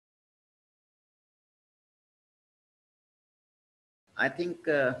I think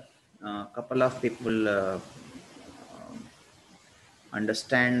a couple of people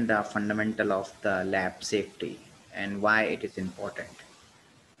understand the fundamental of the lab safety and why it is important.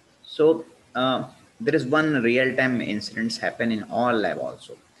 So there is one real-time incidents happen in all lab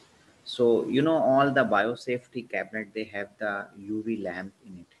also. So all the biosafety cabinet they have the UV lamp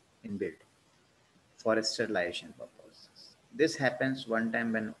in it inbuilt for sterilization purposes. This happens one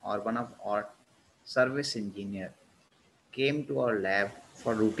time when one of our service engineer came to our lab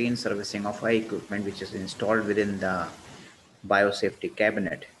for routine servicing of our equipment which is installed within the biosafety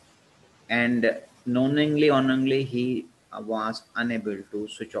cabinet, and unknowingly he was unable to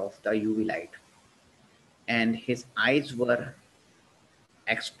switch off the UV light, and his eyes were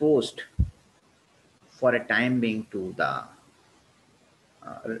exposed for a time being to the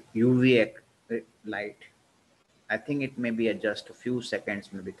UV light. I think it may be just a few seconds,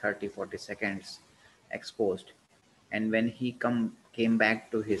 maybe 30, 40 seconds exposed. And when he came back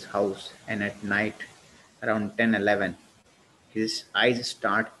to his house and at night around 10, 11, his eyes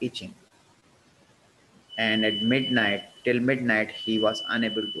start itching. And at midnight, till midnight, he was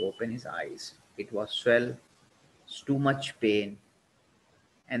unable to open his eyes. It was swell, too much pain.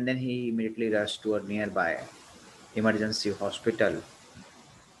 And then he immediately rushed to a nearby emergency hospital,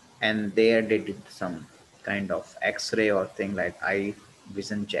 and there they did some kind of x-ray or thing like eye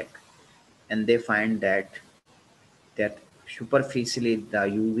vision check, and they find that superficially the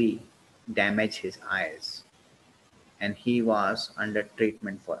UV damaged his eyes, and he was under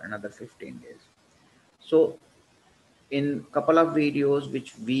treatment for another 15 days. So in couple of videos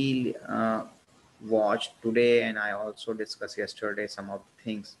which we watched today, and I also discussed yesterday some of the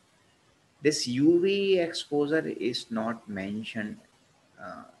things, this UV exposure is not mentioned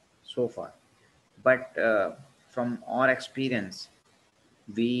uh, so far, but from our experience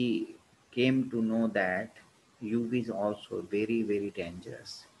we came to know that UV is also very very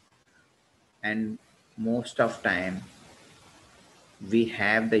dangerous, and most of time we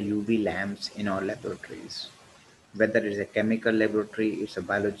have the UV lamps in our laboratories, whether it's a chemical laboratory, it's a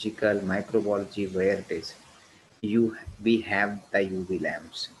biological, microbiology, where it is, we have the UV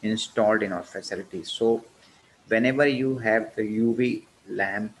lamps installed in our facilities. So whenever you have the UV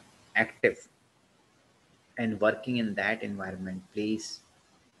lamp active and working in that environment, please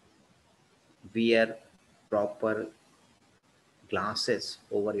wear proper glasses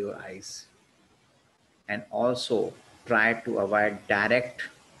over your eyes, and also try to avoid direct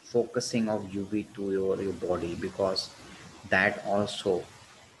focusing of UV to your body, because that also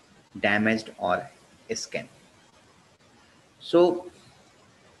damaged our skin. So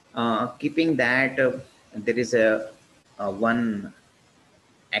keeping that, there is a one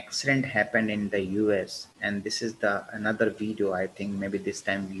accident happened in the US, and this is the another video. I think maybe this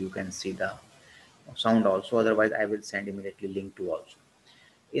time you can see the sound also, otherwise I will send immediately link to also.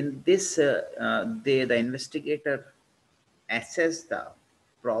 In this the investigator assess the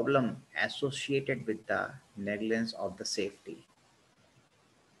problem associated with the negligence of the safety.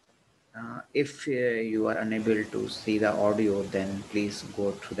 If you are unable to see the audio, then please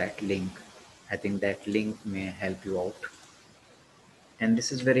go to that link. I think that link may help you out. And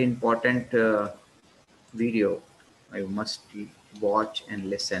this is very important video. You must watch and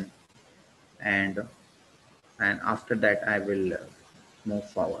listen, and after that I will move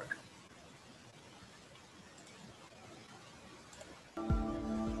forward.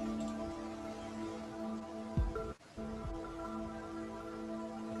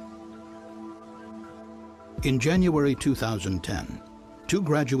 In January 2010, two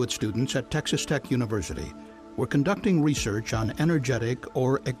graduate students at Texas Tech University were conducting research on energetic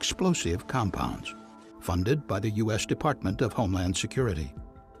or explosive compounds, funded by the U.S. Department of Homeland Security.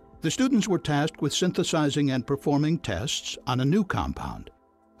 The students were tasked with synthesizing and performing tests on a new compound,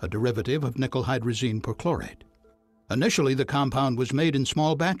 a derivative of nickel hydrazine perchlorate. Initially, the compound was made in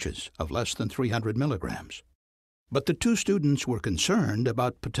small batches of less than 300 milligrams. But the two students were concerned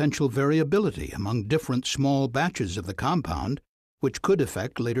about potential variability among different small batches of the compound, which could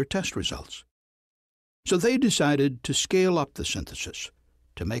affect later test results. So they decided to scale up the synthesis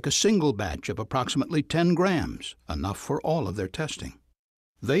to make a single batch of approximately 10 grams, enough for all of their testing.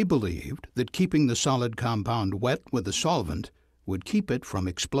 They believed that keeping the solid compound wet with the solvent would keep it from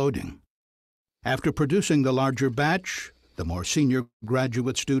exploding. After producing the larger batch, the more senior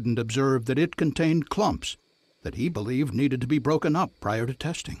graduate student observed that it contained clumps that he believed needed to be broken up prior to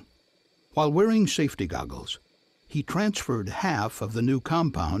testing. While wearing safety goggles, he transferred half of the new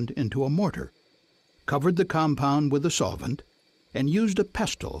compound into a mortar, covered the compound with a solvent, and used a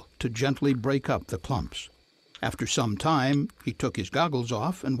pestle to gently break up the clumps. After some time, he took his goggles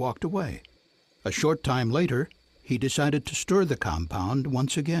off and walked away. A short time later, he decided to stir the compound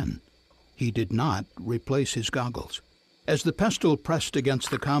once again. He did not replace his goggles. As the pestle pressed against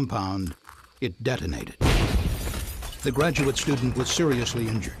the compound, it detonated. The graduate student was seriously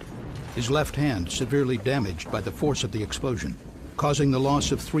injured, his left hand severely damaged by the force of the explosion, causing the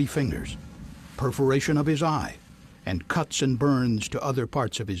loss of 3 fingers, perforation of his eye, and cuts and burns to other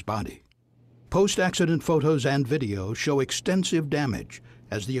parts of his body. Post-accident photos and video show extensive damage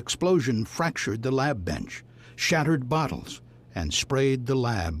as the explosion fractured the lab bench, shattered bottles, and sprayed the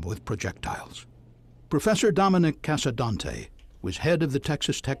lab with projectiles. Professor Dominic Casadante was head of the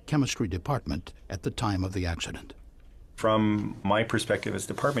Texas Tech Chemistry Department at the time of the accident. From my perspective as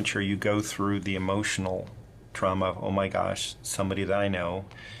department chair, you go through the emotional trauma of, oh my gosh, somebody that I know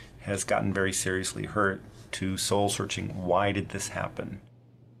has gotten very seriously hurt, to soul-searching, why did this happen?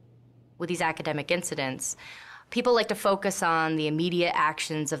 With these academic incidents, people like to focus on the immediate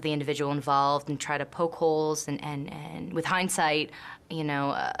actions of the individual involved and try to poke holes and with hindsight,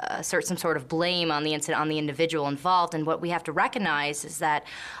 assert some sort of blame on the incident, on the individual involved. And what we have to recognize is that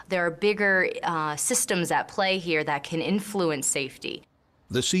there are bigger systems at play here that can influence safety.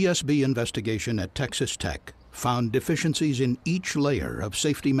 The CSB investigation at Texas Tech found deficiencies in each layer of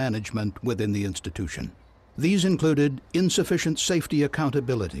safety management within the institution. These included insufficient safety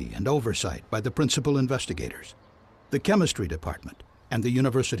accountability and oversight by the principal investigators, the chemistry department, and the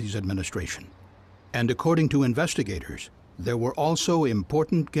university's administration. And according to investigators, there were also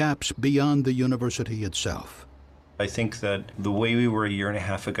important gaps beyond the university itself. I think that the way we were a year and a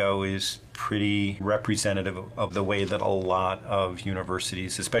half ago is pretty representative of the way that a lot of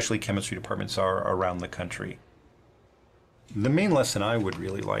universities, especially chemistry departments, are around the country. The main lesson I would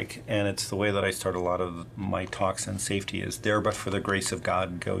really like, and it's the way that I start a lot of my talks on safety, is there but for the grace of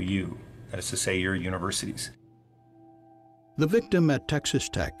God go you. That is to say, your universities. The victim at Texas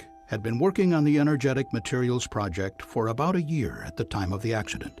Tech had been working on the energetic materials project for about a year at the time of the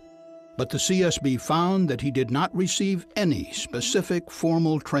accident. But the CSB found that he did not receive any specific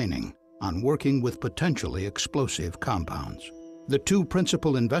formal training on working with potentially explosive compounds. The 2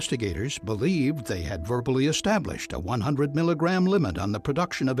 principal investigators believed they had verbally established a 100 milligram limit on the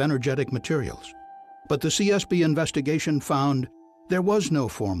production of energetic materials. But the CSB investigation found there was no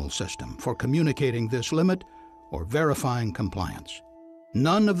formal system for communicating this limit or verifying compliance.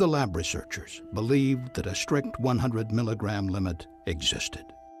 None of the lab researchers believed that a strict 100 milligram limit existed.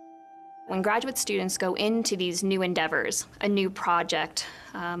 When graduate students go into these new endeavors, a new project,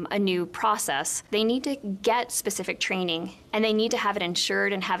 a new process, they need to get specific training, and they need to have it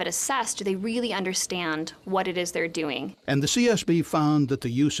ensured and have it assessed. Do they really understand what it is they're doing? And the CSB found that the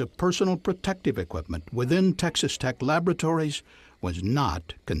use of personal protective equipment within Texas Tech laboratories was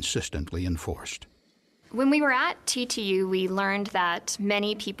not consistently enforced. When we were at TTU, we learned that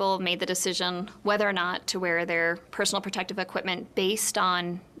many people made the decision whether or not to wear their personal protective equipment based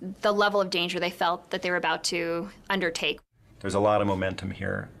on the level of danger they felt that they were about to undertake. There's a lot of momentum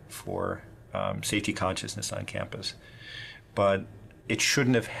here for safety consciousness on campus, but it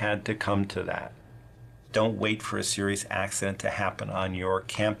shouldn't have had to come to that. Don't wait for a serious accident to happen on your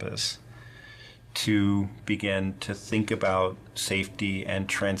campus to begin to think about safety and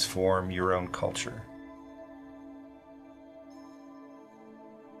transform your own culture.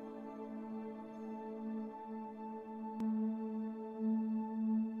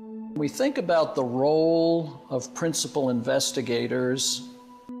 We think about the role of principal investigators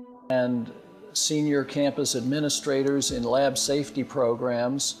and senior campus administrators in lab safety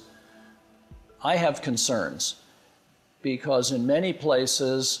programs. I have concerns because in many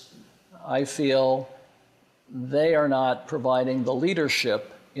places I feel they are not providing the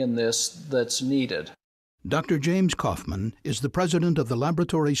leadership in this that's needed. Dr. James Kaufman is the president of the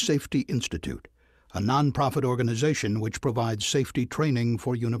Laboratory Safety Institute, a nonprofit organization which provides safety training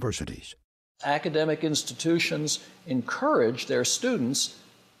for universities. Academic institutions encourage their students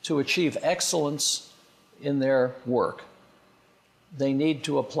to achieve excellence in their work. They need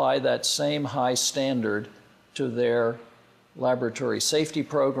to apply that same high standard to their laboratory safety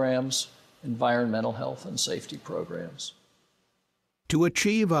programs, environmental health and safety programs. To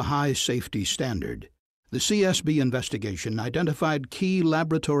achieve a high safety standard, the CSB investigation identified key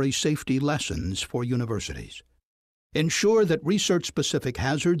laboratory safety lessons for universities. Ensure that research-specific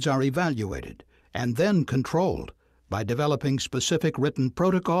hazards are evaluated and then controlled by developing specific written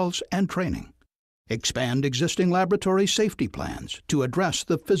protocols and training. Expand existing laboratory safety plans to address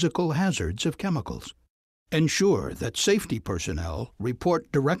the physical hazards of chemicals. Ensure that safety personnel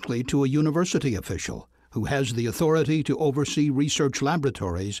report directly to a university official who has the authority to oversee research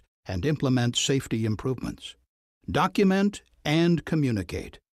laboratories and implement safety improvements. Document and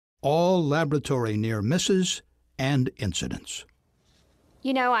communicate all laboratory near misses and incidents.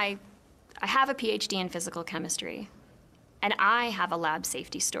 You know, I have a PhD in physical chemistry, and I have a lab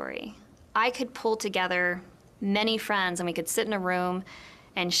safety story. I could pull together many friends and we could sit in a room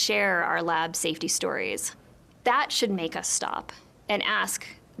and share our lab safety stories. That should make us stop and ask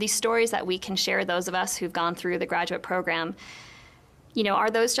these stories that we can share, those of us who've gone through the graduate program, you know, are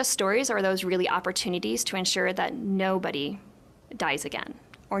those just stories, or are those really opportunities to ensure that nobody dies again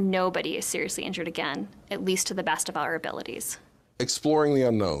or nobody is seriously injured again, at least to the best of our abilities? Exploring the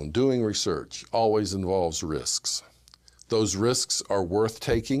unknown, doing research, always involves risks. Those risks are worth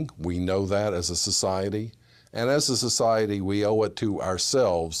taking. We know that as a society. And as a society, we owe it to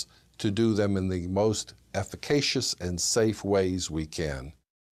ourselves to do them in the most efficacious and safe ways we can.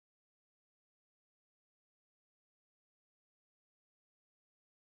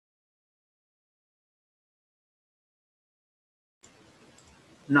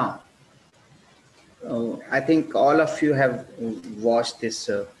 Now, I think all of you have watched this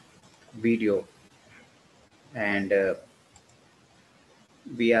video, and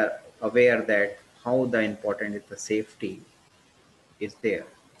we are aware that how the important is the safety is there.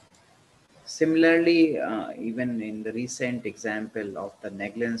 Similarly, even in the recent example of the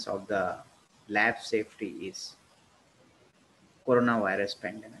negligence of the lab safety is coronavirus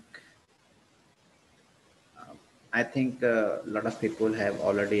pandemic. I think a lot of people have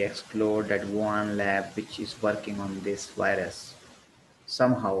already explored that one lab which is working on this virus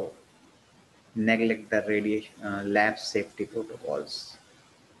somehow neglect the radiation lab safety protocols,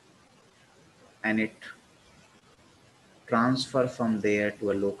 and it transfer from there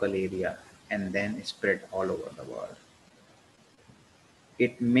to a local area and then spread all over the world.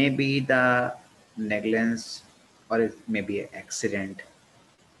 It may be the negligence or it may be an accident,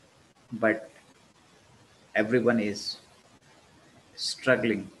 but everyone is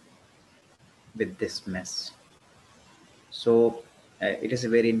struggling with this mess. So it is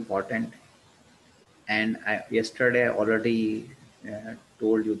very important. And yesterday I already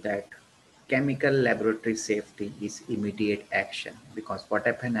told you that chemical laboratory safety is immediate action, because what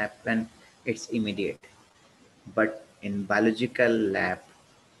happen, it's immediate. But in biological lab,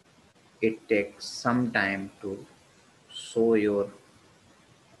 it takes some time to show your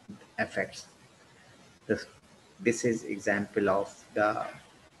effects. This, this is example of the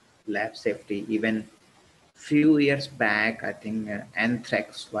lab safety. Even few years back, I think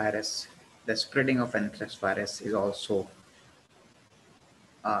anthrax virus, the spreading of anthrax virus is also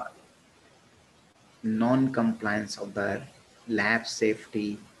non-compliance of the lab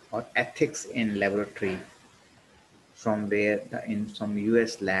safety or ethics in laboratory, from where in some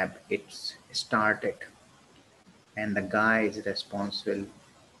US lab it's started, and the guy is responsible,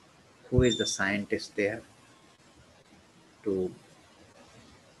 who is the scientist there to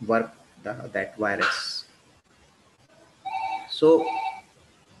work that virus. So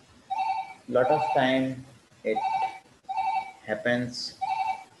lot of time it happens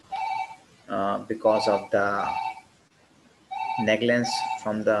because of the negligence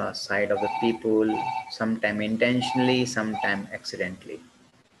from the side of the people, sometime intentionally, sometime accidentally.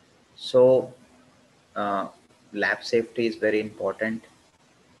 So uh, lab safety is very important.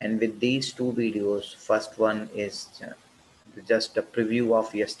 And with these two videos, first one is just a preview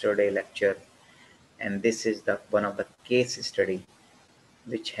of yesterday lecture, and this is the one of the case study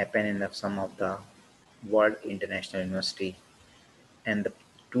which happened in some of the world international university, and the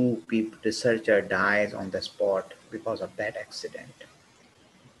two people researcher dies on the spot because of that accident.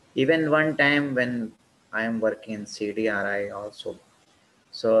 Even one time when I am working in CDRI also,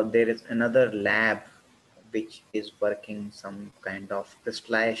 so there is another lab which is working some kind of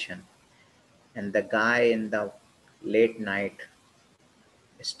crystallization, and the guy in the late night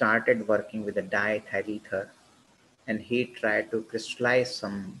started working with a diethyl ether, and he tried to crystallize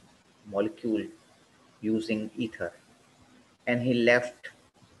some molecule using ether, and he left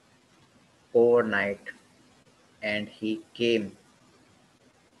overnight, and he came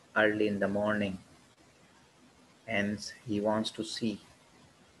early in the morning, and he wants to see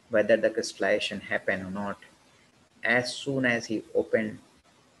whether the crystallization happened or not. As soon as he opened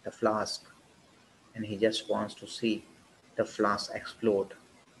the flask, and he just wants to see the flask explode,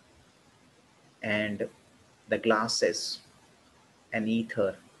 and the glasses and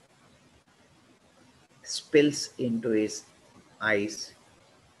ether spills into his eyes,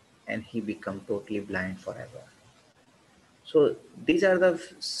 and he become totally blind forever. So these are the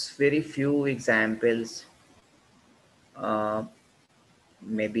very few examples, uh,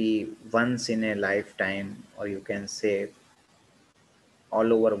 maybe once in a lifetime, or you can say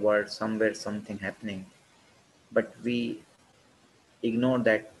all over world somewhere something happening, but we ignore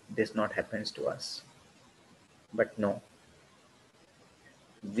that this not happens to us. But no,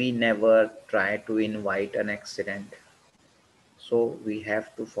 we never try to invite an accident. So we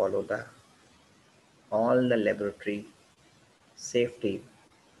have to follow the all the laboratory safety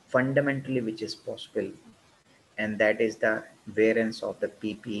fundamentally which is possible, and that is the variance of the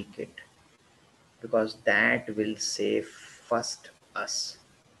PPE kit, because that will save first us,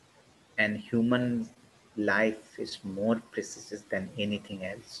 and human life is more precious than anything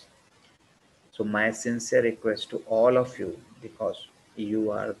else. So my sincere request to all of you, because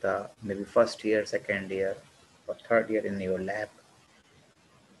you are the maybe first year, second year, or third year in your lab,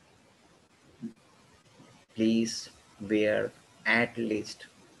 please wear at least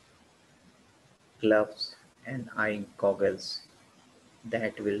gloves and eye goggles.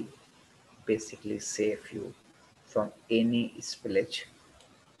 That will basically save you from any spillage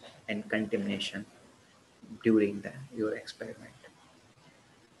and contamination during your experiment.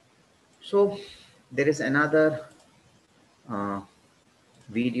 So there is another uh,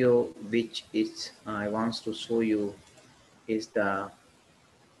 video which is I wants to show you is the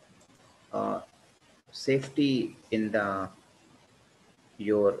uh, safety in the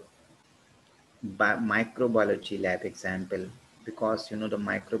your microbiology lab example, because you know the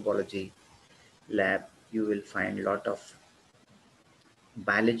microbiology lab you will find a lot of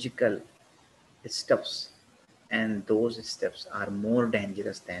biological steps, and those steps are more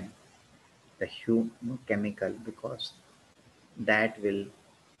dangerous than the human chemical, because that will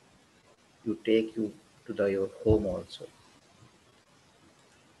you take you to your home also.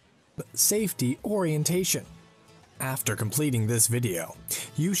 Safety orientation. After completing this video,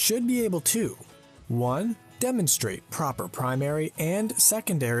 you should be able to 1. Demonstrate proper primary and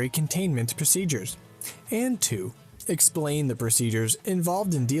secondary containment procedures, and 2. Explain the procedures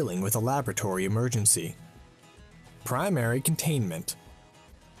involved in dealing with a laboratory emergency. Primary containment.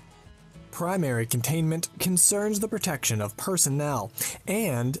 Primary containment concerns the protection of personnel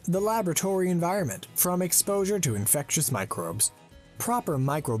and the laboratory environment from exposure to infectious microbes. Proper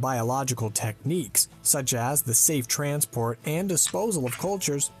microbiological techniques, such as the safe transport and disposal of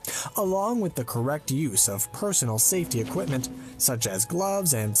cultures, along with the correct use of personal safety equipment, such as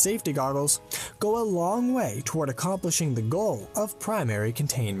gloves and safety goggles, go a long way toward accomplishing the goal of primary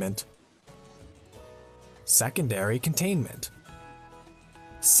containment. Secondary containment.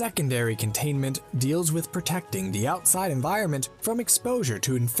 Secondary containment deals with protecting the outside environment from exposure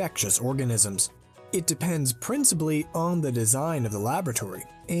to infectious organisms. It depends principally on the design of the laboratory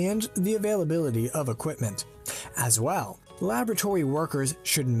and the availability of equipment. As well, laboratory workers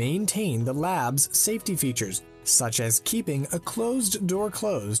should maintain the lab's safety features, such as keeping a closed door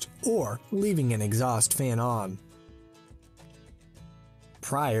closed or leaving an exhaust fan on.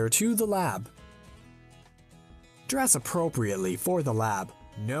 Prior to the lab. Dress appropriately for the lab.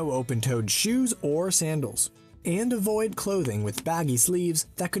 No open-toed shoes or sandals. And avoid clothing with baggy sleeves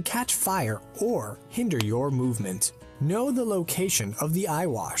that could catch fire or hinder your movement. Know the location of the eye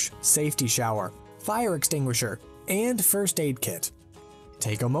wash, safety shower, fire extinguisher, and first aid kit.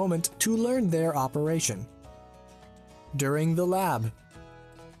 Take a moment to learn their operation. During the lab.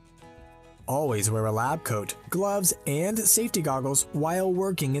 Always wear a lab coat, gloves, and safety goggles while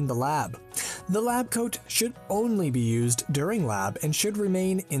working in the lab. The lab coat should only be used during lab and should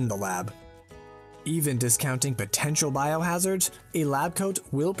remain in the lab. Even discounting potential biohazards, a lab coat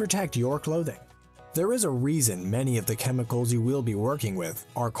will protect your clothing. There is a reason many of the chemicals you will be working with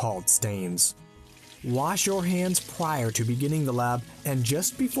are called stains. Wash your hands prior to beginning the lab and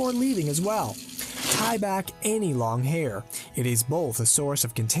just before leaving as well. Tie back any long hair. It is both a source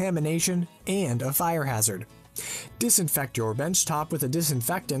of contamination and a fire hazard. Disinfect your benchtop with a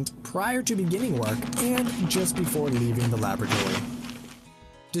disinfectant prior to beginning work and just before leaving the laboratory.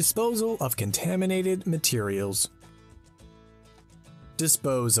 Disposal of contaminated materials.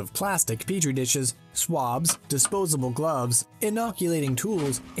 Dispose of plastic petri dishes, swabs, disposable gloves, inoculating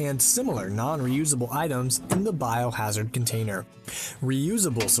tools, and similar non-reusable items in the biohazard container.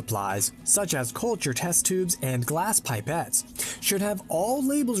 Reusable supplies, such as culture test tubes and glass pipettes, should have all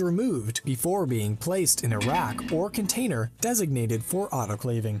labels removed before being placed in a rack or container designated for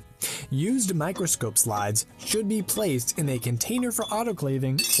autoclaving. Used microscope slides should be placed in a container for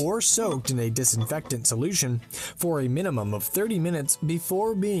autoclaving or soaked in a disinfectant solution for a minimum of 30 minutes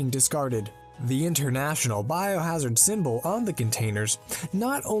before being discarded. The international biohazard symbol on the containers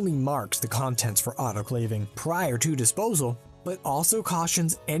not only marks the contents for autoclaving prior to disposal, but also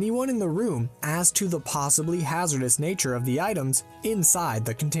cautions anyone in the room as to the possibly hazardous nature of the items inside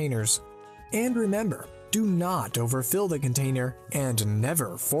the containers. And remember, do not overfill the container and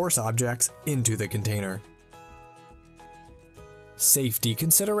never force objects into the container. Safety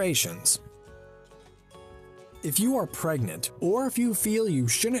considerations. If you are pregnant, or if you feel you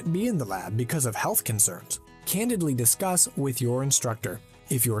shouldn't be in the lab because of health concerns, candidly discuss with your instructor.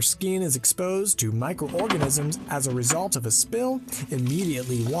 If your skin is exposed to microorganisms as a result of a spill,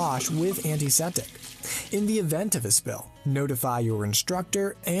 immediately wash with antiseptic. In the event of a spill, notify your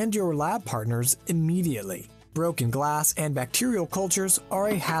instructor and your lab partners immediately. Broken glass and bacterial cultures are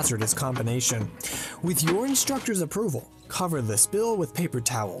a hazardous combination. With your instructor's approval, cover the spill with paper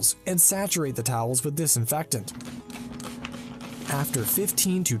towels and saturate the towels with disinfectant. After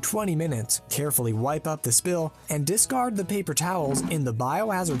 15 to 20 minutes, carefully wipe up the spill and discard the paper towels in the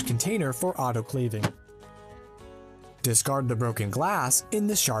biohazard container for autoclaving. Discard the broken glass in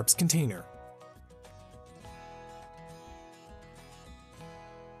the sharps container.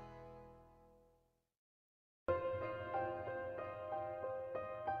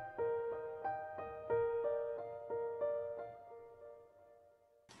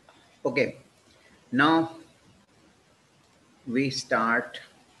 Okay, now we start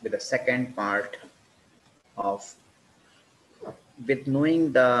with the second part of with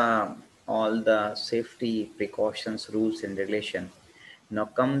knowing the all the safety precautions, rules and regulation. Now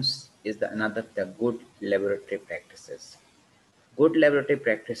comes is the another the good laboratory practices. Good laboratory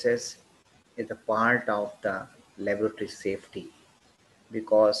practices is a part of the laboratory safety,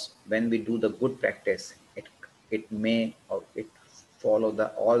 because when we do the good practice, it may or it follow the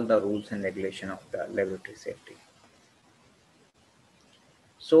all the rules and regulation of the laboratory safety.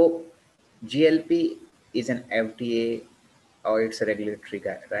 So GLP is an FDA or it's a regulatory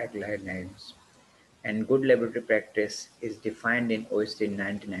guidelines, and good laboratory practice is defined in OECD in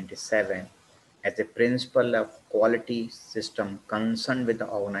 1997 as a principle of quality system concerned with the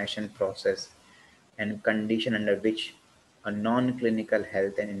organization process and condition under which a non-clinical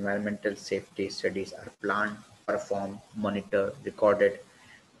health and environmental safety studies are planned, performed, monitored, recorded,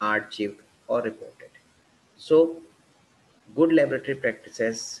 archived, or reported. So good laboratory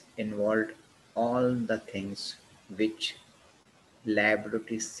practices involved all the things which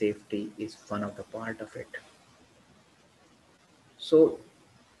laboratory safety is one of the part of it. So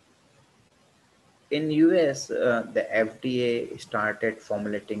in US, the FDA started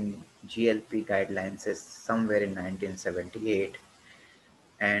formulating GLP guidelines as somewhere in 1978,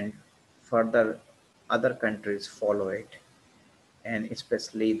 and further other countries follow it, and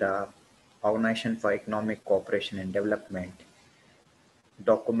especially the Organization for Economic Cooperation and Development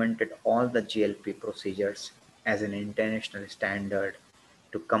documented all the GLP procedures as an international standard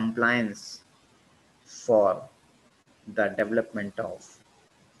to compliance for the development of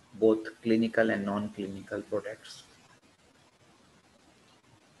both clinical and non-clinical products.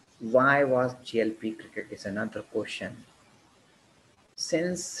 Why was GLP cricket is another question.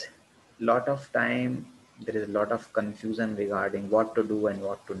 Since lot of time there is a lot of confusion regarding what to do and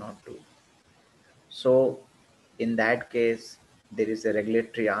what to not do. So in that case, there is a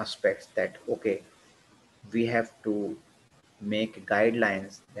regulatory aspect that okay, we have to make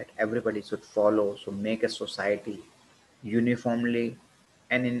guidelines that everybody should follow. So make a society uniformly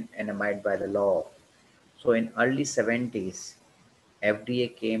and abide by the law. So in early 70s,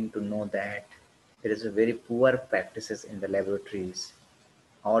 FDA came to know that there is a very poor practices in the laboratories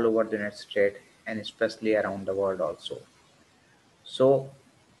all over the United States and especially around the world also. So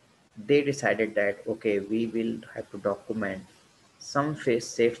they decided that okay, we will have to document some face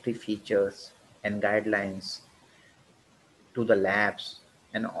safety features and guidelines to the labs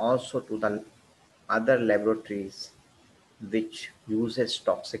and also to the other laboratories which uses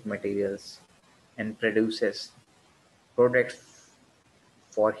toxic materials and produces products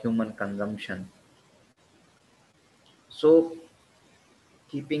for human consumption. So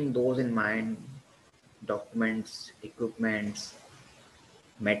keeping those in mind, documents, equipments,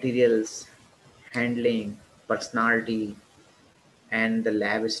 materials, handling, personality, and the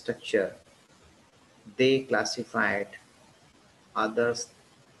lab structure, they classified other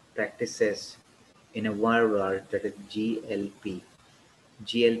practices in a word that is GLP.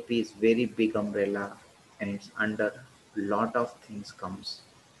 GLP is very big umbrella and it's under lot of things comes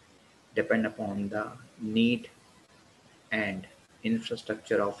depend upon the need and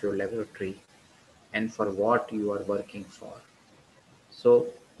infrastructure of your laboratory and for what you are working for. So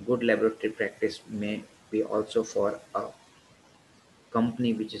good laboratory practice may be also for a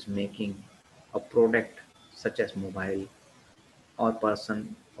company which is making a product such as mobile, or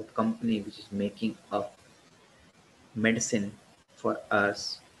person or company which is making a medicine for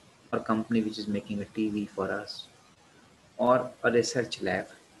us, or company which is making a TV for us, or a research lab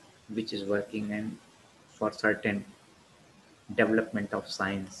which is working in for certain development of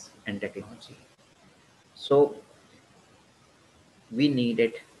science and technology. So we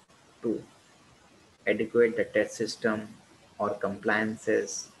needed to adequate the test system or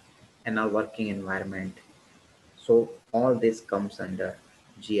compliances and our working environment. So all this comes under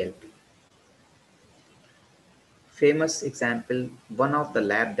GLP. Famous example, one of the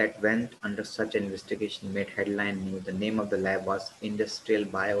lab that went under such an investigation made headline news. The name of the lab was Industrial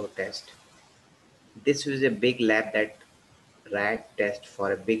Biotest. This was a big lab that ran tests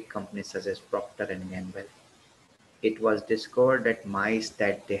for a big company such as Procter and Gamble. It was discovered that mice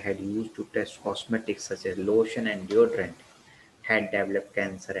that they had used to test cosmetics such as lotion and deodorant had developed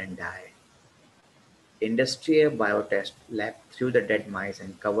cancer and died. Industrial Biotest Lab threw the dead mice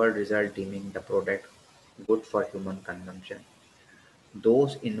and covered result deeming the product good for human consumption.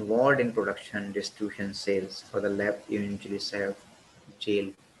 Those involved in production, distribution, sales for the lab eventually served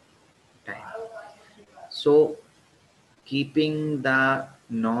jail time. So, keeping the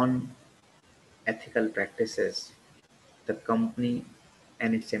non-ethical practices, the company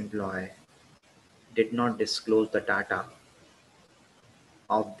and its employee did not disclose the data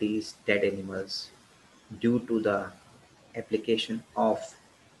of these dead animals due to the application of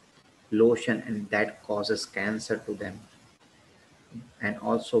lotion and that causes cancer to them, and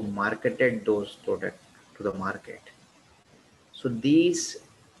also marketed those products to the market. So these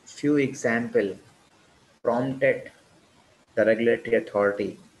few examples prompted the regulatory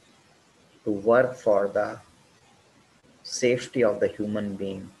authority to work for the safety of the human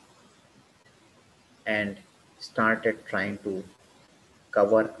being and started trying to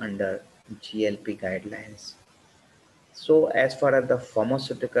cover under GLP guidelines. So as far as the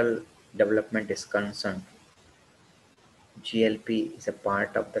pharmaceutical development is concerned, GLP is a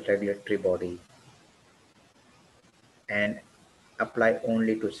part of the regulatory body and apply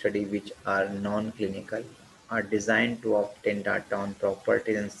only to studies which are non-clinical, are designed to obtain data on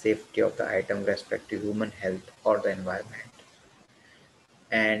properties and safety of the item with respect to human health or the environment,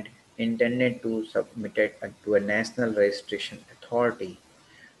 and intended to submit it to a national registration authority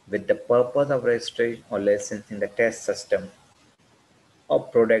with the purpose of registering or licensing the test system or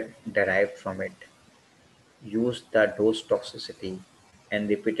product derived from it. Use the dose toxicity and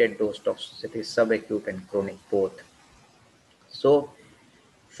repeated dose toxicity, subacute and chronic both. So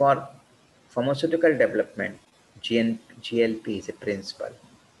for pharmaceutical development, GLP is a principle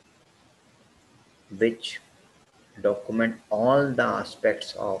which document all the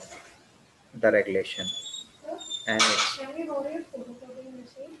aspects of the regulation, and it's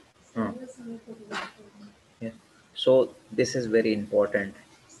uh, yeah. So this is very important.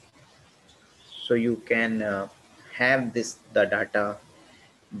 So you can have this the data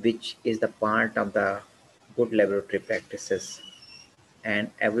which is the part of the good laboratory practices,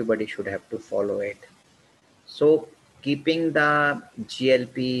 and everybody should have to follow it. So keeping the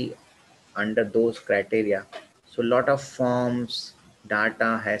GLP under those criteria, so a lot of forms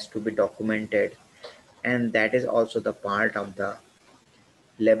data has to be documented, and that is also the part of the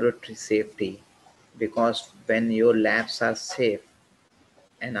laboratory safety, because when your labs are safe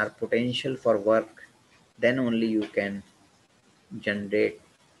and are potential for work, then only you can generate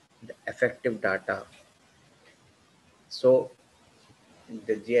the effective data. So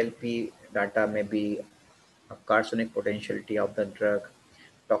the GLP data may be a carcinoid potentiality of the drug,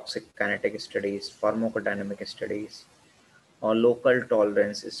 toxic kinetic studies, pharmacodynamic studies, or local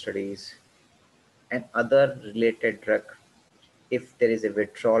tolerance studies, and other related drug. If there is a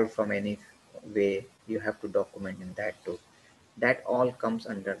withdrawal from any way, you have to document in that too. That all comes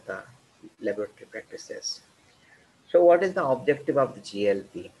under the laboratory practices. So what is the objective of the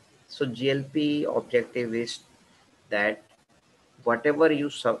GLP? So GLP objective is that whatever you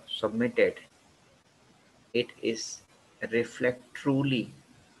submitted, it is reflect truly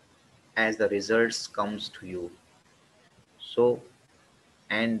as the results comes to you. So,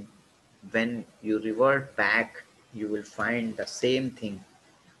 and when you revert back, you will find the same thing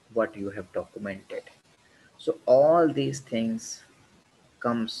what you have documented. So all these things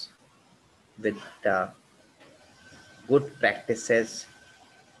comes with the good practices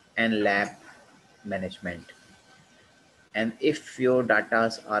and lab management. And if your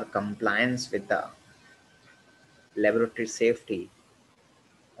data are compliance with the laboratory safety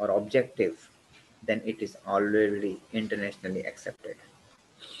or objective, then it is already internationally accepted.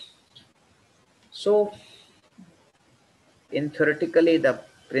 So in theoretically, the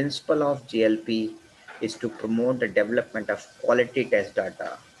principle of GLP is to promote the development of quality test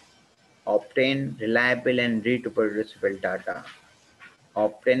data, obtain reliable and reproducible data,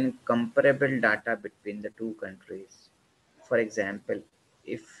 obtain comparable data between the two countries. For example,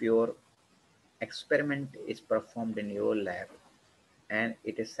 if your experiment is performed in your lab and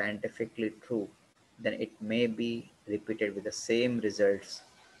it is scientifically true, then it may be repeated with the same results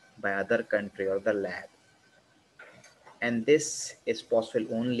by other country or the lab. And this is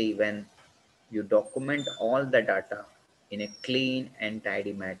possible only when you document all the data in a clean and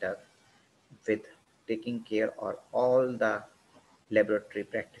tidy manner with taking care of all the laboratory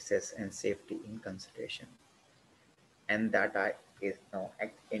practices and safety in consideration. And data is now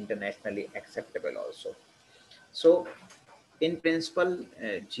internationally acceptable also. So in principle,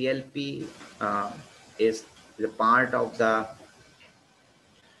 GLP is the part of the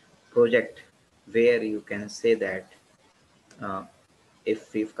project where you can say that uh,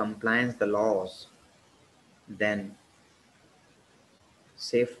 if we compliance the laws, then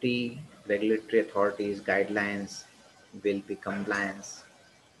safety regulatory authorities guidelines will be compliance,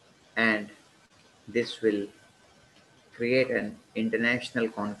 and this will create an international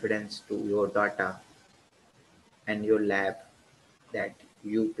confidence to your data and your lab that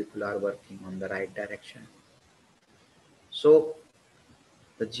you people are working on the right direction. So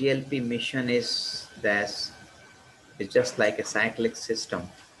the GLP mission is this, it's just like a cyclic system.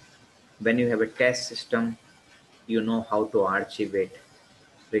 When you have a test system, you know how to archive it,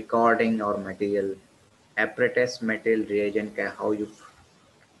 recording or material, apparatus, material, reagent, how you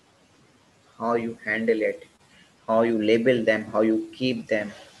handle it, how you label them, how you keep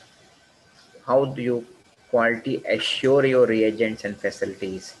them, how do you quality assure your reagents and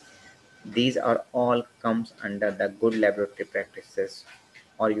facilities. These are all comes under the good laboratory practices,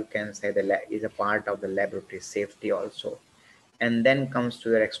 or you can say the is a part of the laboratory safety also. And then comes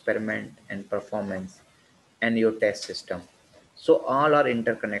to your experiment and performance and your test system. So all are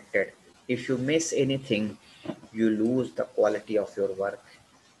interconnected. If you miss anything, you lose the quality of your work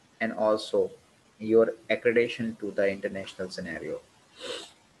and also your accreditation to the international scenario.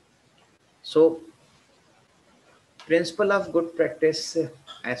 So principle of good practice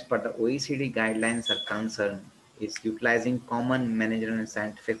as per the OECD guidelines are concerned is utilizing common managerial and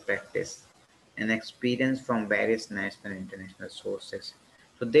scientific practice and experience from various national and international sources.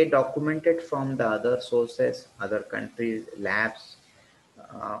 So they documented from the other sources, other countries, labs,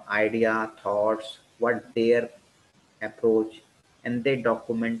 idea, thoughts, what their approach, and they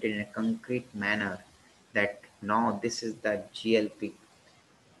document in a concrete manner that now this is the GLP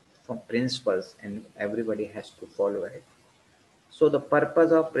from principles and everybody has to follow it. So the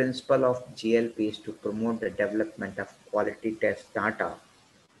purpose of principle of GLP is to promote the development of quality test data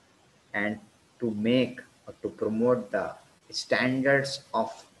and to make or to promote the standards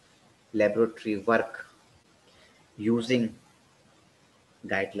of laboratory work using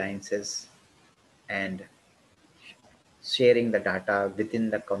guidelines and sharing the data within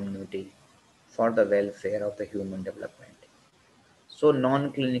the community for the welfare of the human development. So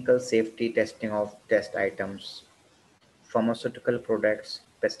non-clinical safety testing of test items, pharmaceutical products,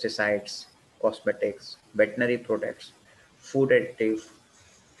 pesticides, cosmetics, veterinary products, food additives,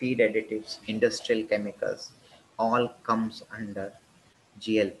 feed additives, industrial chemicals, all comes under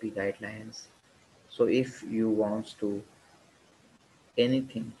GLP guidelines. So if you want to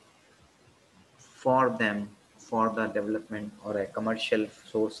anything for them for the development or a commercial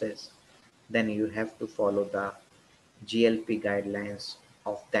sources, then you have to follow the GLP guidelines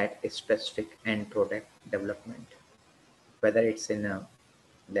of that specific end product development, whether it's in a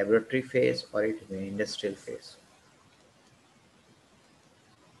laboratory phase or it in an industrial phase.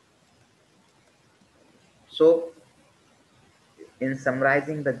 So, in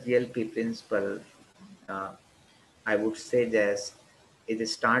summarizing the GLP principle, uh, I would say this: it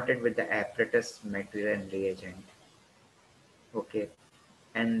started with the apparatus, material, and reagent. Okay,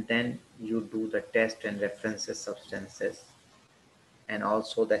 and then you do the test and references substances, and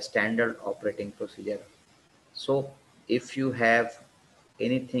also the standard operating procedure. So, if you have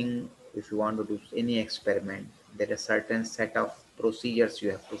anything, if you want to do any experiment, there are certain set of procedures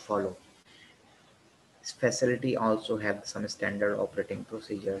you have to follow. This facility also have some standard operating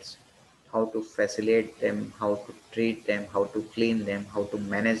procedures, how to facilitate them, how to treat them, how to clean them, how to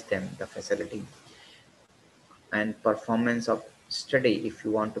manage them, the facility, and performance of study. If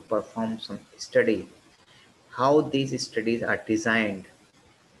you want to perform some study, how these studies are designed,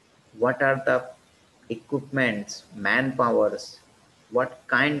 what are the equipments, manpowers, what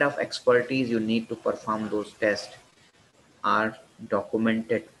kind of expertise you need to perform those tests are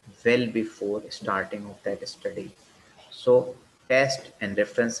documented well before starting of that study. So test and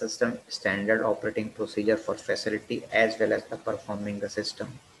reference system, standard operating procedure for facility as well as the performing the system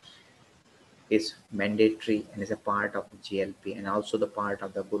is mandatory and is a part of the GLP and also the part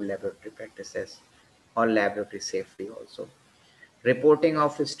of the good laboratory practices or laboratory safety also. Reporting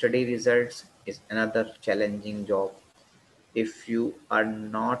of study results is another challenging job. If you are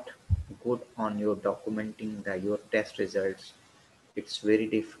not good on your documenting your test results, it's very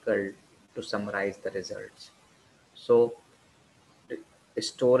difficult to summarize the results. So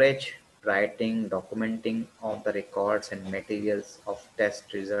storage, writing, documenting of the records and materials of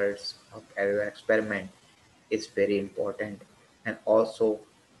test results of your experiment is very important. And also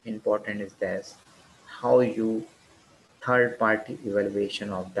important is this, how you third party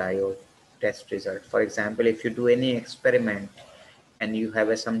evaluation of your test result. For example, if you do any experiment and you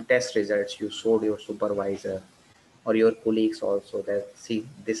have some test results, you showed your supervisor or your colleagues also that see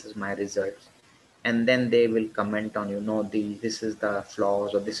this is my results, and then they will comment on, you know, this is the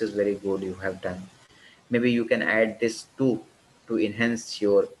flaws or this is very good you have done. Maybe you can add this too to enhance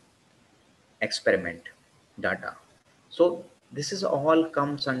your experiment data. So this is all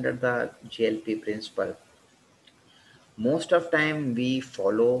comes under the GLP principle. Most of time we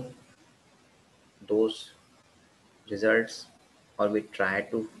follow those results or we try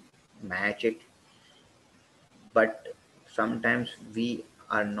to match it, but sometimes we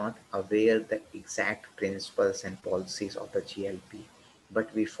are not aware the exact principles and policies of the GLP,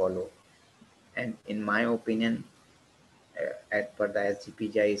 but we follow. And in my opinion, as per the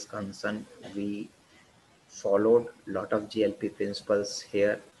SGPGI is concerned, we followed a lot of GLP principles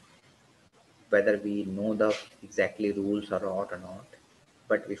here, whether we know the exactly rules or not,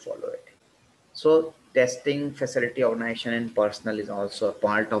 but we follow it. So testing facility organization and personnel is also a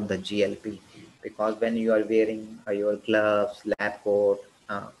part of the GLP, because when you are wearing your gloves, lab coat,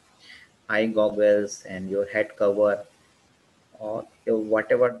 eye goggles, and your head cover, or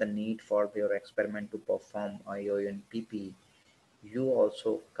whatever the need for your experiment to perform or your in PP, you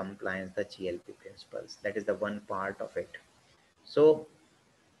also compliance the GLP principles. That is the one part of it. So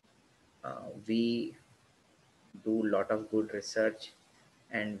we do lot of good research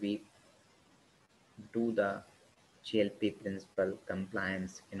and we do the GLP principle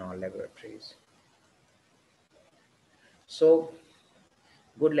compliance in our laboratories. So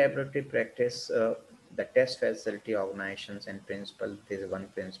good laboratory practice, the test facility organizations and principle, this is one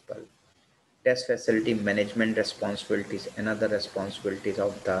principle. Test facility management responsibilities, another responsibilities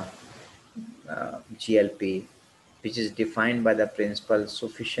of the GLP, which is defined by the principle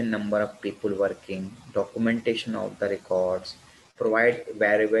sufficient number of people working, documentation of the records, provide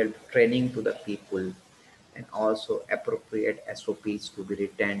variable training to the people, and also appropriate SOPs to be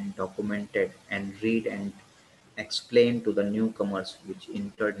written, documented, and read and explain to the newcomers which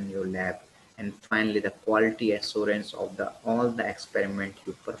entered in your lab. And finally, the quality assurance of the all the experiment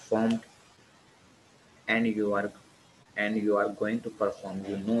you performed and you are going to perform,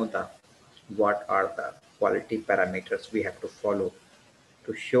 you know the what are the quality parameters we have to follow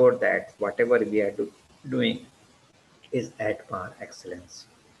to sure that whatever we are doing is at par excellence.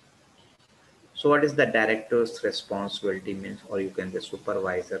 So what is the director's responsibility means, or you can say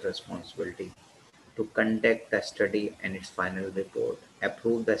supervisor responsibility? To conduct the study and its final report,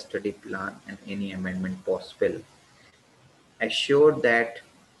 approve the study plan and any amendment possible, assure that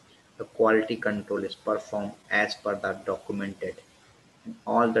the quality control is performed as per the documented, and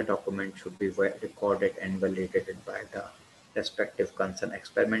all the documents should be recorded and validated by the respective concerned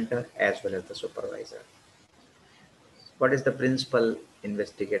experimenter as well as the supervisor. What is the principal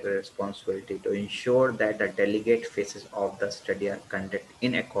investigator responsibility? To ensure that the delegate phases of the study are conducted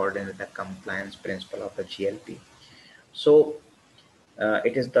in accordance with the compliance principle of the GLP. So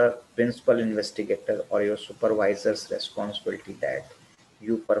it is the principal investigator or your supervisor's responsibility that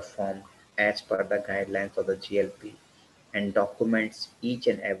you perform as per the guidelines of the GLP and documents each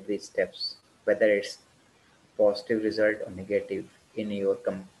and every steps, whether it's positive result or negative, in your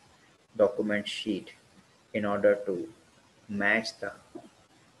document sheet in order to match the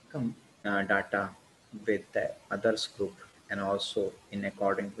data with the others group and also in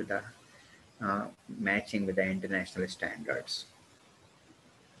according with the matching with the international standards.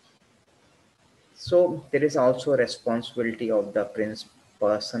 So there is also a responsibility of the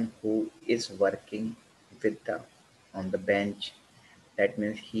person who is working with the on the bench. That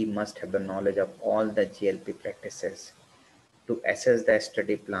means he must have the knowledge of all the GLP practices to assess the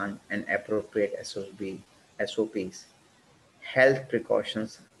study plan and appropriate SOPs. Health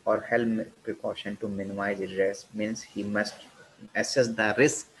precautions or health precaution to minimize risk means he must assess the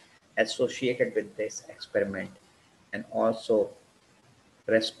risk associated with this experiment and also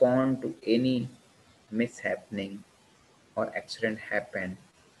respond to any mishappening or accident happen,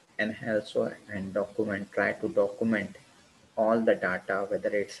 and also and try to document all the data, whether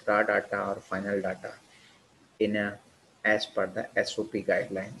it's raw data or final data, in a as per the SOP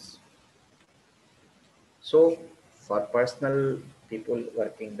guidelines. So for personal people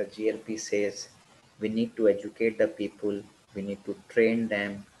working, the GLP says we need to educate the people, we need to train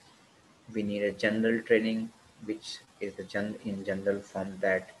them, we need a general training which is the in general form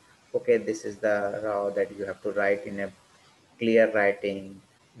that, okay, this is the raw that you have to write in a clear writing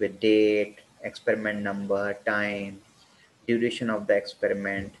with date, experiment number, time, duration of the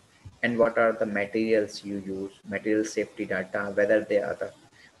experiment, and what are the materials you use, material safety data, whether they are the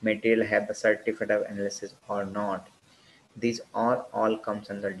material have the certificate of analysis or not. These are all comes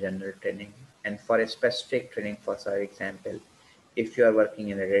under general training. And for a specific training, for example, if you are working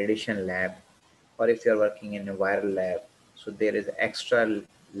in a radiation lab or if you are working in a viral lab, so there is extra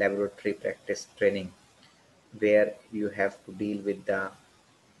laboratory practice training where you have to deal with the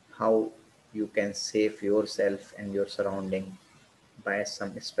how you can save yourself and your surrounding by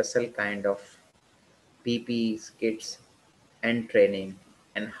some special kind of PPEs, kits, and training,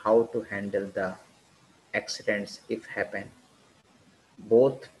 and how to handle the accidents if happen.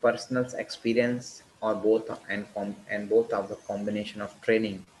 Both personal experience or both of the combination of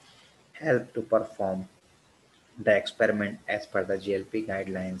training help to perform the experiment as per the GLP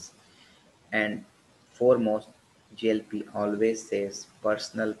guidelines. And foremost, GLP always says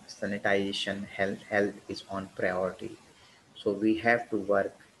personal sanitization health is on priority. So we have to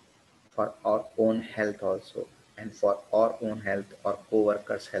work for our own health also, and for our own health, our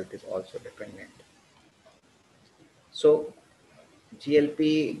co-workers' health is also dependent. So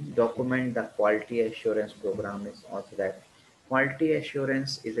GLP document the quality assurance program is also that. Quality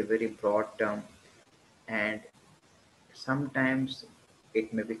assurance is a very broad term, and sometimes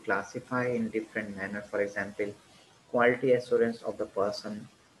it may be classified in different manner. For example, quality assurance of the person,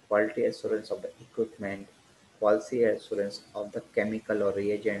 quality assurance of the equipment, quality assurance of the chemical or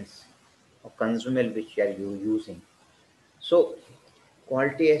reagents or consumable which you are using. So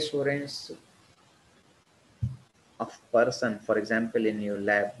quality assurance of person, for example, in your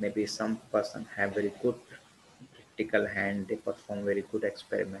lab, maybe some person have very good practical hand, they perform very good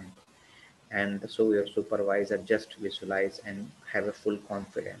experiment, and so your supervisor just visualize and have a full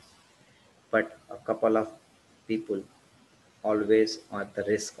confidence. But a couple of people always are at the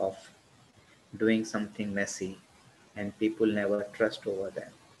risk of doing something messy, and people never trust over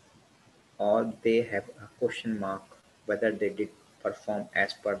them, or they have a question mark whether they did perform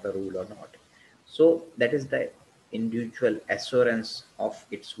as per the rule or not. So that is the individual assurance of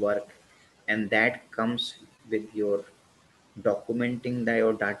its work, and that comes with your documenting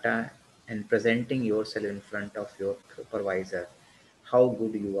your data and presenting yourself in front of your supervisor how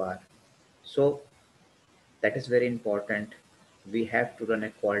good you are. So that is very important. We have to run a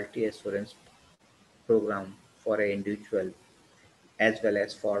quality assurance program for an individual as well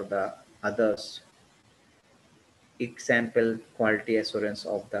as for the others. Example, quality assurance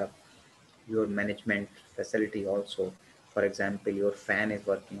of the your management facility also. For example, your fan is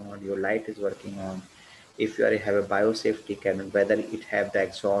working on, your light is working on. If you have a biosafety cabinet, whether it have the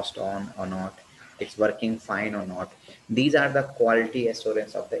exhaust on or not, it's working fine or not. These are the quality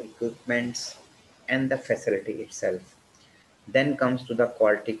assurance of the equipments and the facility itself. Then comes to the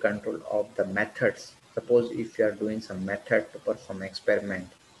quality control of the methods. Suppose if you are doing some method to perform experiment,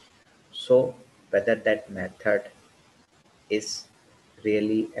 so whether that method is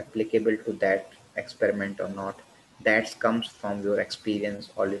really applicable to that experiment or not, that comes from your experience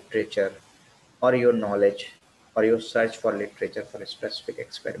or literature or your knowledge or your search for literature for a specific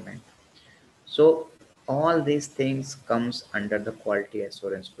experiment. So all these things comes under the quality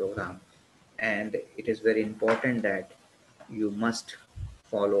assurance program, and it is very important that you must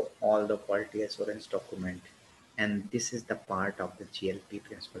follow all the quality assurance document, and this is the part of the GLP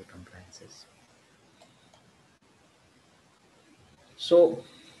principal compliances. So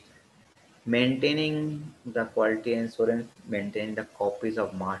maintaining the quality assurance, maintaining the copies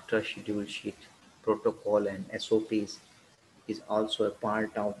of master schedule sheet, protocol and SOPs is also a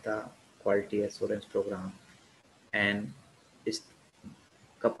part of the quality assurance program. And it's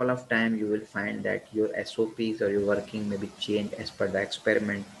couple of time you will find that your SOPs or your working may be changed as per the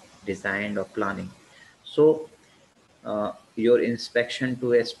experiment designed or planning. So your inspection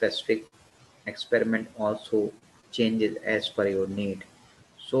to a specific experiment also changes as per your need.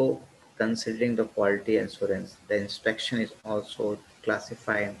 So considering the quality assurance, the inspection is also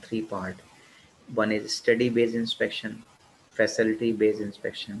classified in three parts. One is study based inspection, facility based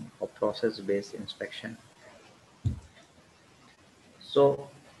inspection, or process based inspection. So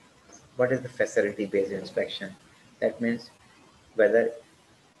what is the facility based inspection? That means whether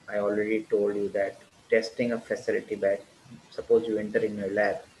I already told you that testing a facility bed, suppose you enter in your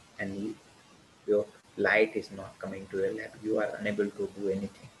lab and your light is not coming to your lab, you are unable to do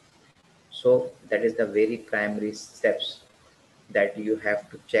anything. So that is the very primary steps that you have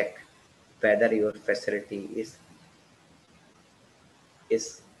to check whether your facility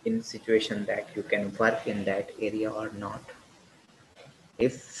is in situation that you can work in that area or not.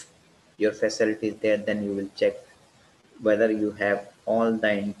 If your facility is there, then you will check whether you have all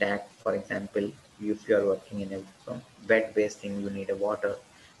the intact. For example, if you are working in a wet based thing, you need a water,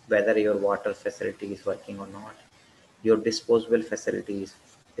 whether your water facility is working or not, your disposable facility is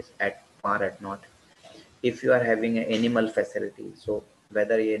at par or not. If you are having an animal facility, so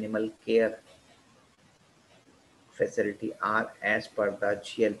whether your animal care facility are as per the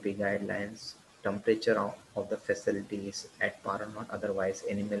GLP guidelines, temperature of the facility is at par or not, otherwise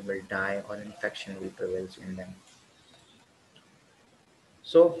animal will die or infection will prevail in them.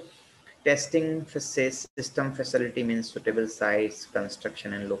 So testing says system facility means suitable size,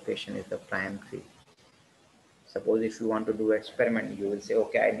 construction and location is the primary. Suppose if you want to do experiment, you will say,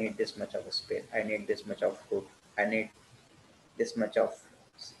 okay, I need this much of a space, I need this much of food, I need this much of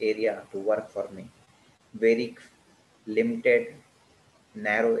area to work for me. Very limited,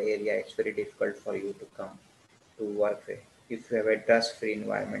 narrow area, it's very difficult for you to come to work with. If you have a dust-free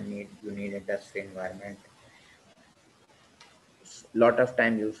environment, you need a dust-free environment. Lot of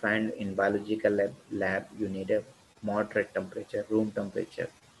time you find in biological lab you need a moderate temperature, room temperature.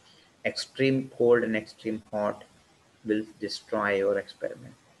 Extreme cold and extreme hot will destroy your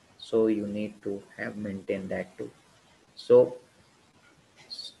experiment. So you need to have maintained that too. So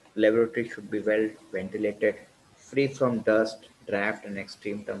laboratory should be well ventilated, free from dust, draft and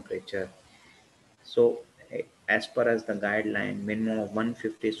extreme temperature. So as per as the guideline, minimum of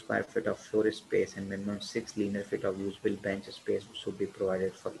 150 square feet of floor space and minimum 6 linear feet of usable bench space should be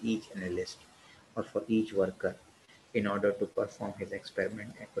provided for each analyst or for each worker in order to perform his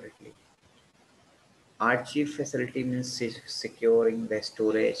experiment accurately. Archive facility means securing the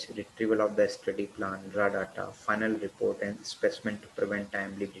storage, retrieval of the study plan, raw data, final report and specimen to prevent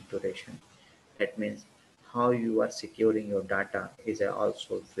timely deterioration. That means how you are securing your data is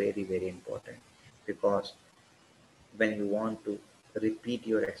also very, very important, because when you want to repeat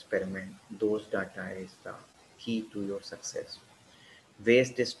your experiment, those data is the key to your success.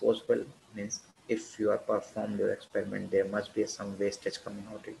 Waste disposable means if you are performed your experiment, there must be some wastage coming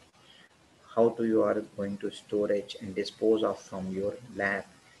out of it. How do you are going to storage and dispose of from your lab,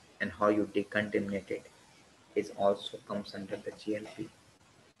 and how you decontaminate it is also comes under the GLP.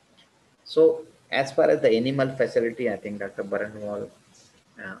 So as far as the animal facility, I think Dr. Baranwal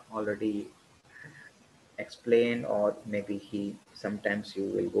already explained, or maybe he sometimes you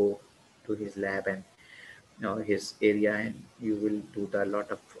will go to his lab and his area and you will do the lot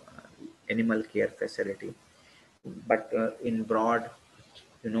of animal care facility. But in broad,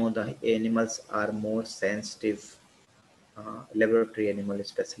 the animals are more sensitive. Laboratory animal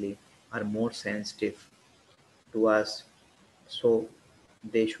especially are more sensitive to us, so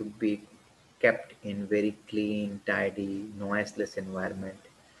they should be kept in very clean, tidy, noiseless environment,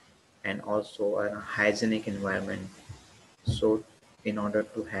 and also a hygienic environment. So in order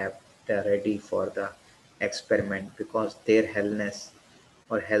to have the ready for the experiment, because their healthiness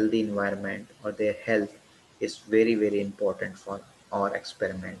or healthy environment or their health is very, very important for our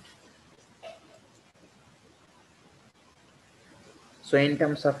experiment. So in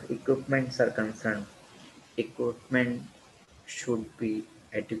terms of equipments are concerned, equipment should be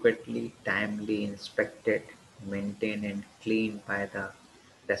adequately, timely inspected, maintained and cleaned by the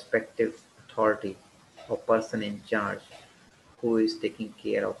respective authority or person in charge who is taking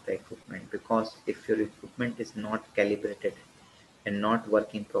care of the equipment. Because if your equipment is not calibrated and not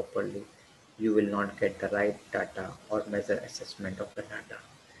working properly, you will not get the right data or measure assessment of the data.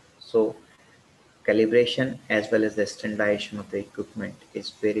 So calibration as well as the standardization of the equipment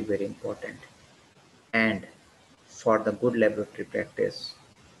is very, very important. And for the good laboratory practice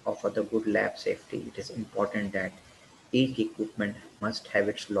or for the good lab safety, it is important that each equipment must have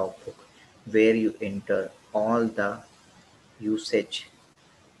its logbook where you enter all the usage,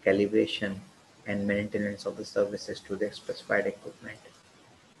 calibration, and maintenance of the services to the specified equipment.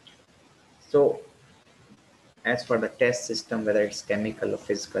 So, as for the test system, whether it's chemical or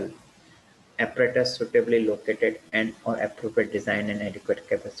physical, apparatus suitably located and or appropriate design and adequate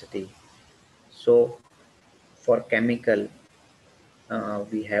capacity. So, for chemical,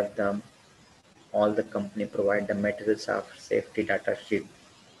 we have all the company provide the materials of safety data sheet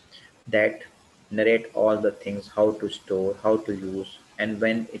that narrate all the things, how to store, how to use, and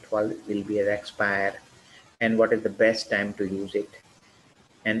when it will be expire, and what is the best time to use it.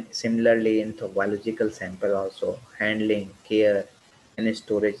 And similarly in the biological sample also, handling, care, and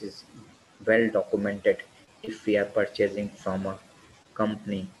storage is well documented if we are purchasing from a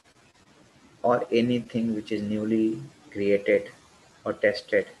company, or anything which is newly created or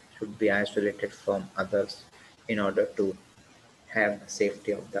tested should be isolated from others in order to have the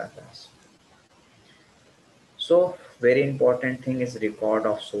safety of the others. So very important thing is record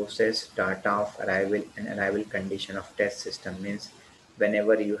of sources, data of arrival and arrival condition of test system. Means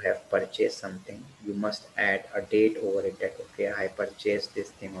whenever you have purchased something, you must add a date over it that okay, I purchased this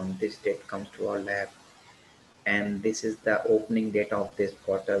thing on this date, comes to our lab, and this is the opening date of this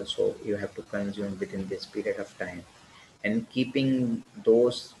bottle, so you have to consume within this period of time. And keeping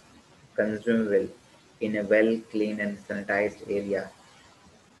those consumable in a well clean and sanitized area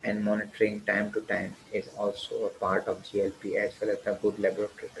and monitoring time to time is also a part of GLP as well as the good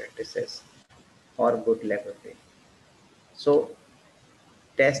laboratory practices or good laboratory. So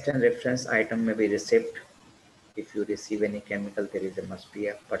test and reference item may be receipt. If you receive any chemical, there must be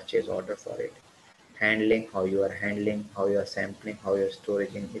a purchase order for it. Handling, how you are sampling, how your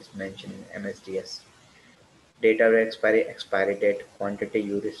storaging is mentioned in MSDS. Data of expiry date, quantity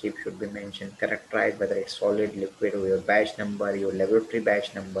you receive should be mentioned. Characterize whether it's solid, liquid, or your batch number, your laboratory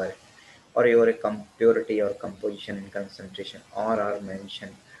batch number, or your purity or composition and concentration, or are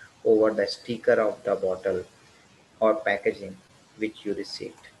mentioned over the sticker of the bottle or packaging which you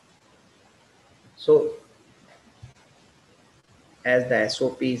received. So, as the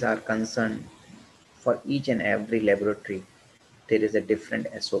SOPs are concerned, for each and every laboratory, there is a different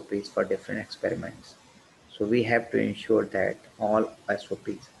SOPs for different experiments. So we have to ensure that all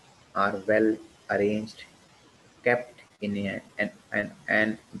SOPs are well arranged, kept in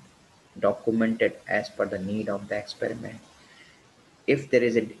and documented as per the need of the experiment. If there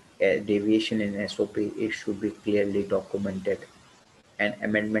is a deviation in SOP, it should be clearly documented and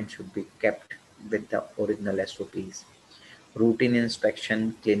amendment should be kept with the original SOPs. Routine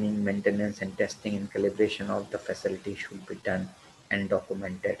inspection, cleaning, maintenance, and testing and calibration of the facility should be done and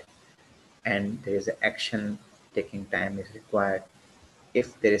documented. And there is action taking time is required.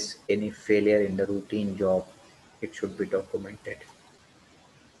 If there is any failure in the routine job, it should be documented.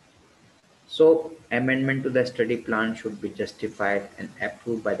 So amendment to the study plan should be justified and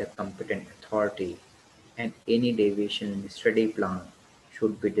approved by the competent authority, and any deviation in the study plan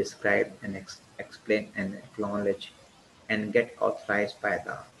should be described and explained and acknowledged and get authorized by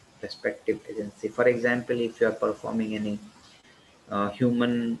the respective agency. For example, if you are performing any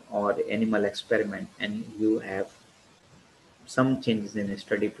human or animal experiment and you have some changes in a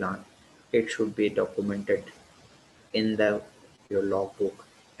study plan, it should be documented in the your logbook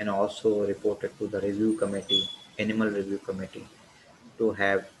and also reported to the review committee, animal review committee, to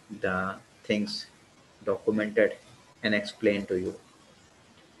have the things documented and explained to you.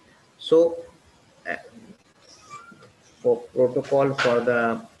 So, uh, for protocol for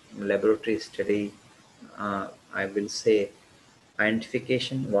the laboratory study, I will say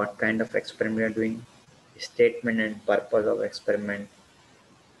identification, what kind of experiment we are doing, statement and purpose of experiment,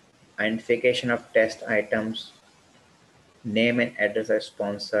 identification of test items, name and address of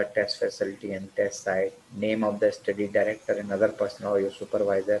sponsor, test facility and test site, name of the study director and other person or your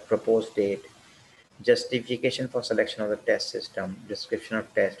supervisor, proposed date, justification for selection of the test system, description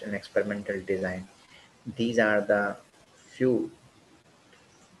of test and experimental design. These are the few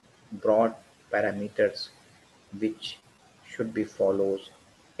broad parameters which should be followed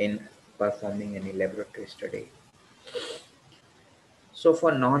in performing any laboratory study. So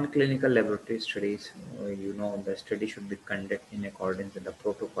for non-clinical laboratory studies, the study should be conducted in accordance with the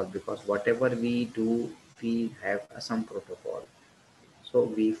protocol, because whatever we do, we have some protocol. So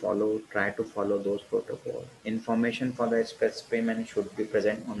we try to follow those protocols. Information for the specimen should be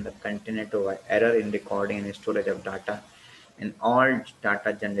present on the container to avoid error in recording and storage of data, and all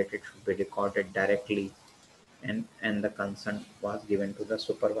data generated should be recorded directly, and the consent was given to the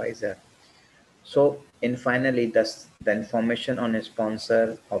supervisor. So, in finally, the information on a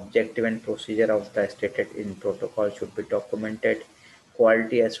sponsor, objective and procedure of the stated in protocol should be documented.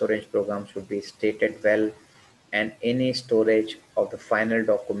 Quality assurance program should be stated well, and any storage of the final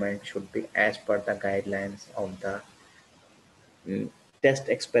document should be as per the guidelines of the mm, test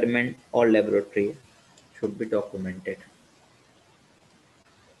experiment or laboratory should be documented.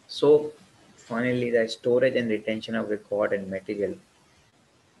 So, finally, the storage and retention of record and material.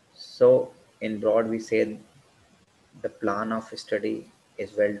 So, in broad, we say the plan of study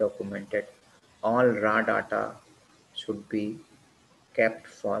is well documented. All raw data should be kept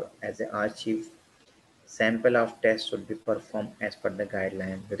for as an archive. Sample of test should be performed as per the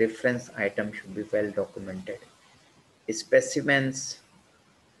guideline. The reference item should be well documented. Specimens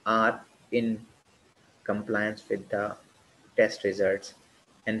are in compliance with the test results,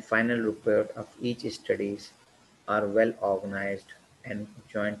 and final report of each studies are well organized and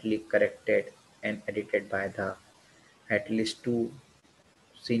jointly corrected and edited by the at least two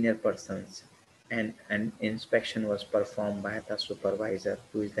senior persons, and an inspection was performed by the supervisor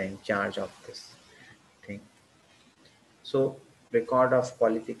who is in charge of this thing. So record of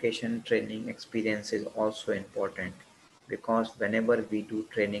qualification, training, experience is also important, because whenever we do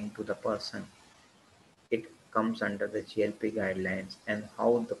training to the person, it comes under the GLP guidelines, and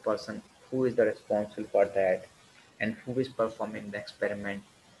how the person who is the responsible for that and who is performing the experiment,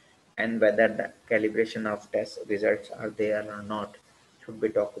 and whether the calibration of test results are there or not should be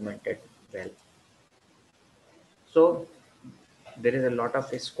documented well. So there is a lot of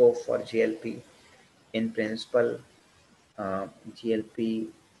scope for GLP. In principle, GLP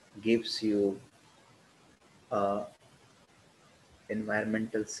gives you uh,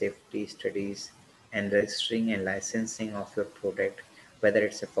 environmental safety studies and registering and licensing of your product, whether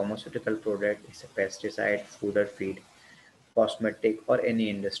it's a pharmaceutical product, it's a pesticide, food or feed, cosmetic, or any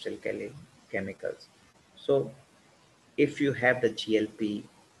industrial chemicals. So if you have the GLP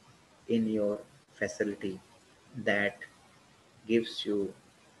in your facility, that gives you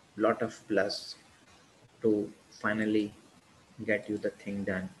lot of plus to finally get you the thing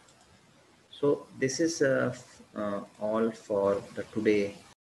done. So this is all for the today